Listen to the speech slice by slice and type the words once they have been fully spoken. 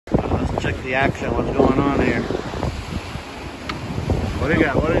check the action. What's going on here? What do you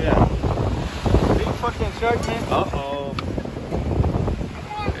got? What do you got? Big fucking shark, man. Uh-oh.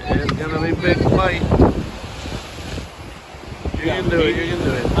 It's gonna be a big fight. You can do it, you can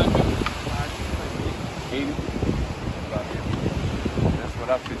do it. 80. That's what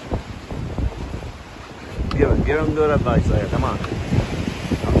I picture. Give him good advice there, come on.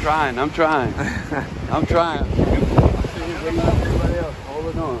 I'm trying. I'm trying. Everybody else, hold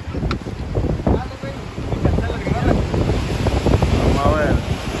it on. Vamos a ver.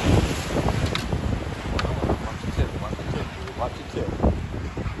 Watch your tip.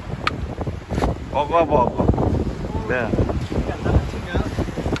 Poco a poco. Bien.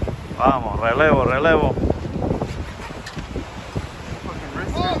 Vamos, relevo, relevo.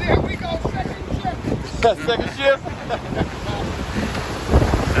 Oh, there we go, second shift. Second shift.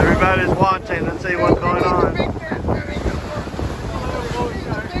 Everybody's watching. Let's see what's going on.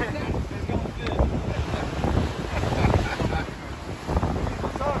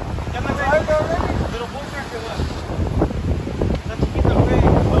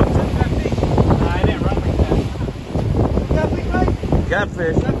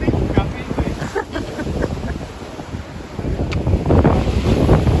 Catfish.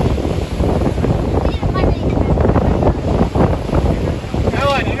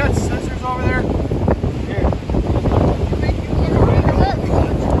 Ellen, you got scissors over there? Here.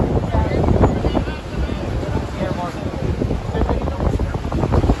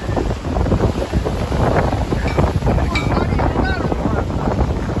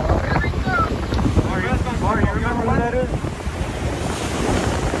 Marty, you remember what that is?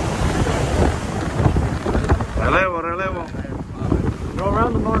 Relevo, relevo. Go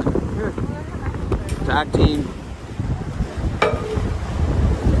around the mark. Here. Tag team.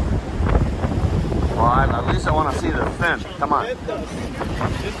 Alright, at least I want to see the fin. Come on.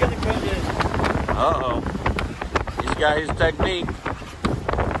 Just gonna come in. Uh-oh. He's got his technique.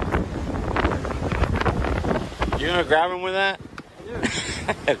 You gonna grab him with that?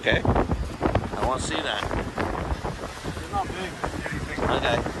 Yeah. Okay. I want to see that. It's not big.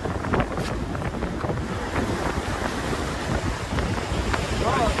 Okay.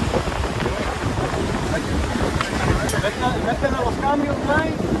 Vete a los cambios,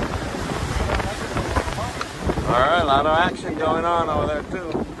 man. Alright, a lot of action going on over there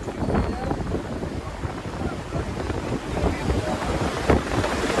too.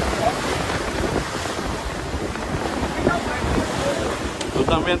 ¿Tú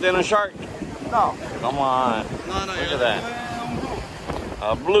también tienes shark? No. Come on. No, Look at that.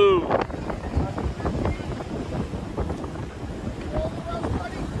 A blue.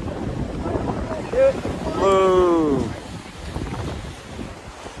 Blue.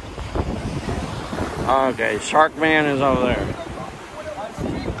 Okay, Shark Man is over there.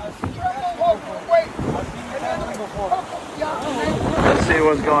 Let's see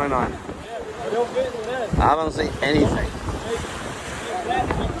what's going on. I don't see anything.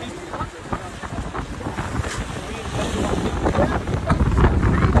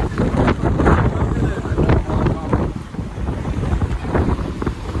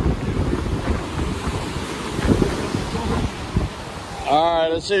 All right,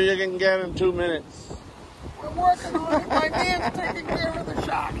 let's see if you can get in 2 minutes. We're working on it. My man's taking care of the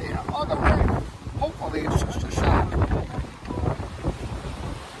shark here. Other way. Hopefully it's just a shark.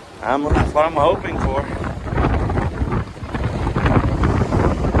 That's what I'm hoping for.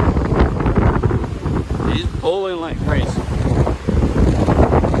 He's pulling like crazy.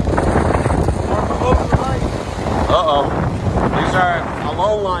 Uh-oh. These are our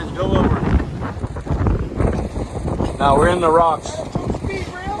low lines. Go over. Now we're in the rocks.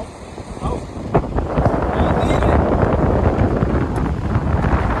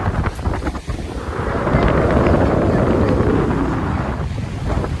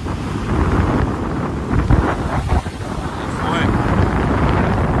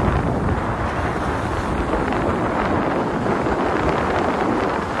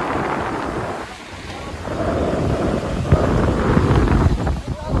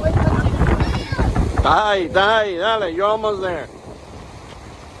 Dale, you're almost there.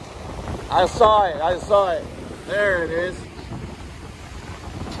 I saw it. There it is.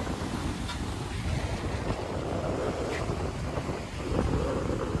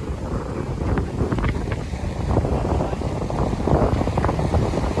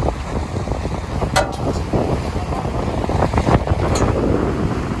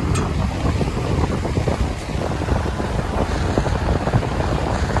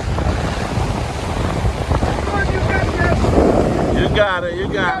 You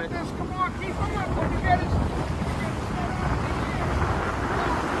got it. Come on, keep him up. When you get it.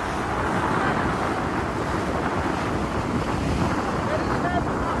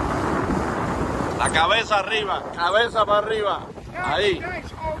 cabeza arriba, cabeza para arriba. Ahí.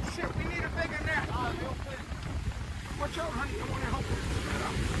 Nice. Oh shit, we need a bigger net. Watch out, honey. I want to help you.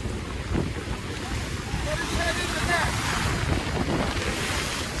 Get his head in the net.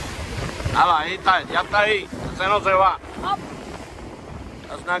 Ah, ahí está, ya está ahí. Ese no se va. Up.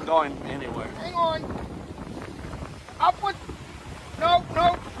 That's not going anywhere. Hang on. Upward. No,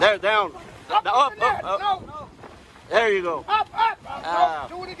 no. There, down. Up, Up, with the net. up. No. There you go. Up. Ah.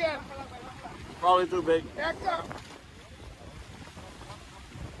 No, do it again. Probably too big. Back up.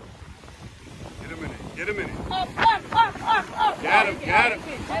 Get him in it. Up. Got him.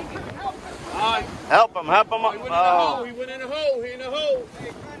 Help him up. Oh. He went in the hole. He in the hole.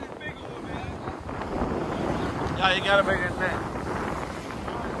 Yeah, you got a bigger net.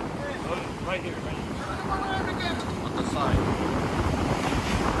 Right here. On the side.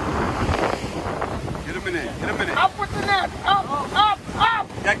 Get him in it. Up with the net. Up.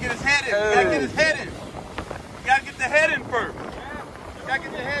 You gotta get his head in. You gotta get the head in first. You gotta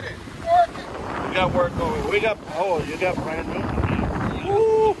get the head in. Work it. We got work over. We got, oh, you got brand new.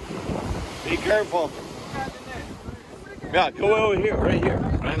 Woo. Be careful. Yeah, go over here, right here.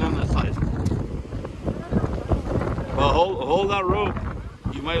 Right on the side. Well, hold that rope.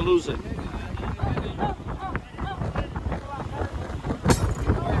 You might lose it. Up.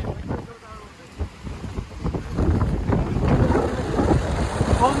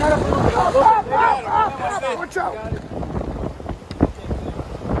 Watch out.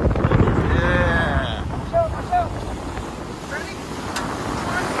 Yeah. Ready?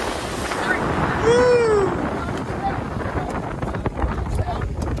 1, 2, 3.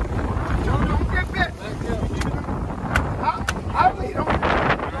 Don't get bit. I'll lead them.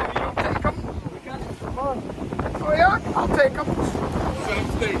 You don't take them. Oh yeah? I'll take them.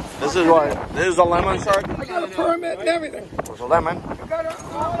 This is what? This is a lemon shark? I got a permit and everything. It's a lemon. You got a...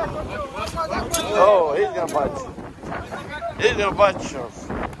 Oh, he's gonna bite you. He's gonna bite you.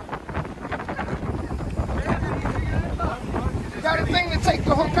 You got a thing to take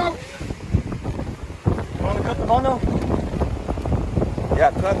the hook out? Want to cut the mono?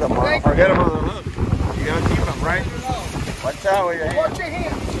 Yeah, cut them off. Forget about the hook. You gotta keep them, right? Watch out with your hand. Watch your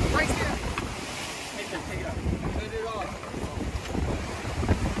hand. Right there.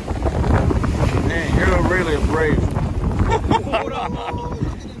 Man, you're really brave.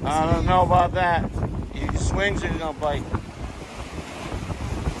 I don't know about that. He swings, he's gonna bite.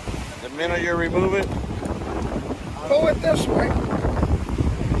 The minute you remove it, Pull it this way.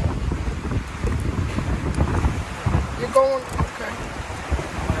 You're going, okay.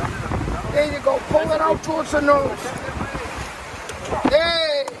 There you go. Pull it out towards the nose.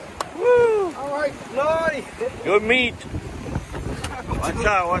 Hey! woo, All right. Lordy. good meat. Watch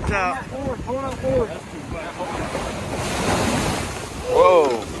out, watch out. Forward. Whoa.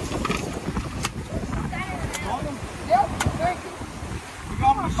 Yep, thank you. You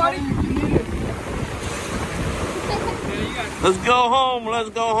got my Buddy. Let's go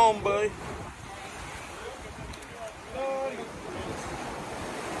home, buddy.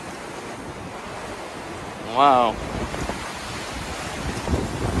 Wow.